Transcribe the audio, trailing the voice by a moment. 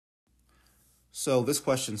So this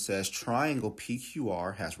question says triangle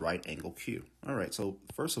PQR has right angle Q. All right, so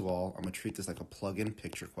first of all, I'm going to treat this like a plug-in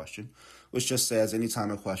picture question, which just says anytime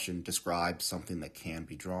a question describes something that can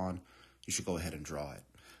be drawn, you should go ahead and draw it.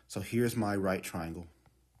 So here's my right triangle.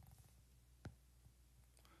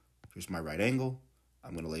 Here's my right angle.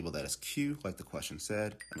 I'm going to label that as Q, like the question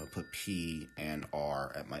said. I'm going to put P and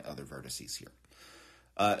R at my other vertices here.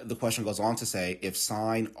 The question goes on to say, if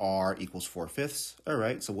sine R equals 4/5, all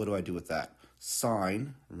right, so what do I do with that?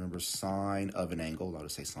 Sine, remember sine of an angle, I'll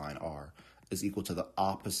just say sine R, is equal to the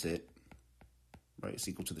opposite, right? It's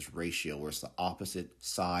equal to this ratio where it's the opposite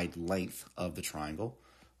side length of the triangle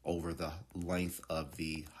over the length of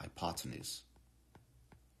the hypotenuse.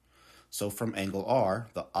 So from angle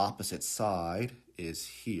R, the opposite side is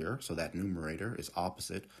here, so that numerator is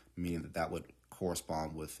opposite, meaning that that would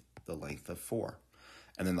correspond with the length of 4.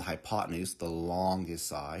 And then the hypotenuse, the longest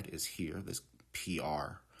side, is here, this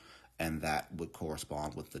PR, and that would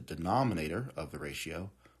correspond with the denominator of the ratio,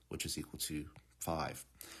 which is equal to 5.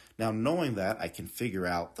 Now, knowing that, I can figure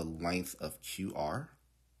out the length of QR.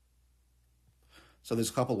 So there's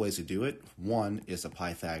a couple ways to do it. One is a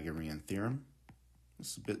Pythagorean theorem.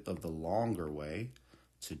 It's a bit of the longer way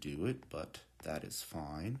to do it, but that is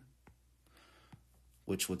fine,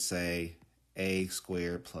 which would say a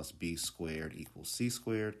squared plus b squared equals c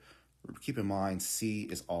squared. Keep in mind, c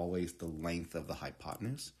is always the length of the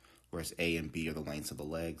hypotenuse, whereas a and b are the lengths of the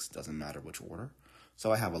legs, doesn't matter which order.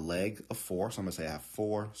 So I have a leg of 4, so I'm going to say I have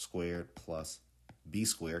 4 squared plus b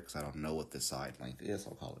squared, because I don't know what this side length is,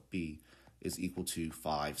 I'll call it b, is equal to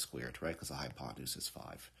 5 squared, right, because the hypotenuse is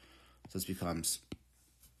 5. So this becomes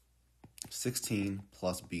 16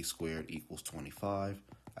 plus b squared equals 25.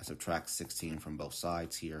 I subtract 16 from both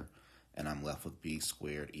sides here, and I'm left with b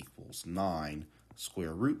squared equals 9,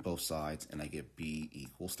 square root both sides, and I get b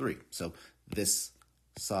equals 3. So this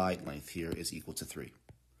side length here is equal to 3.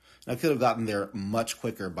 Now I could have gotten there much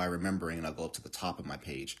quicker by remembering, and I'll go up to the top of my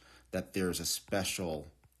page, that there's a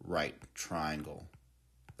special right triangle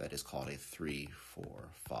that is called a 3-4-5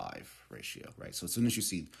 ratio, right? So as soon as you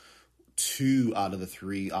see 2 out of the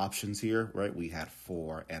 3 options here, right, we had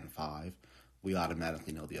 4 and 5, we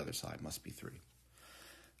automatically know the other side must be 3.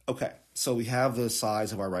 Okay, so we have the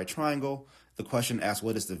sides of our right triangle. The question asks,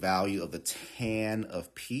 what is the value of the tan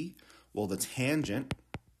of P? Well, the tangent,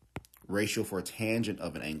 ratio for a tangent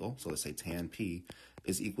of an angle, so let's say tan P,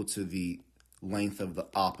 is equal to the length of the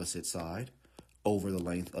opposite side over the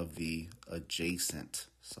length of the adjacent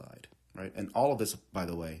side, right? And all of this, by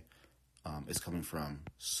the way, is coming from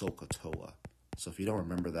SOHCAHTOA. So if you don't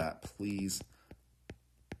remember that, please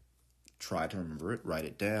try to remember it, write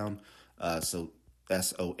it down. So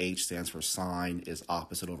SOH stands for sine is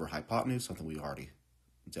opposite over hypotenuse, something we already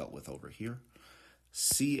dealt with over here.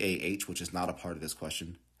 CAH, which is not a part of this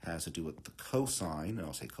question, has to do with the cosine, and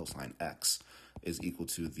I'll say cosine X, is equal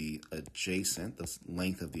to the adjacent, the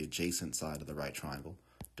length of the adjacent side of the right triangle,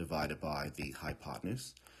 divided by the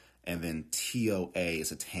hypotenuse. And then TOA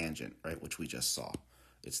is a tangent, right, which we just saw.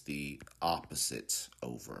 It's the opposite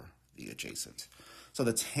over the adjacent. So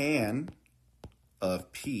the tan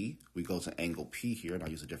of P, we go to angle P here, and I'll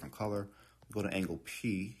use a different color. We go to angle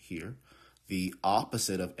P here. The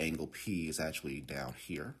opposite of angle P is actually down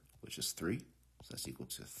here, which is 3. So that's equal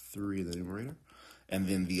to 3 in the numerator. And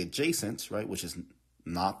then the adjacent, right, which is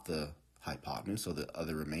not the hypotenuse, so the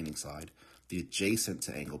other remaining side, the adjacent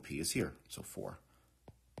to angle P is here, so 4.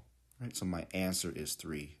 Right, so my answer is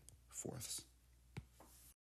 3/4.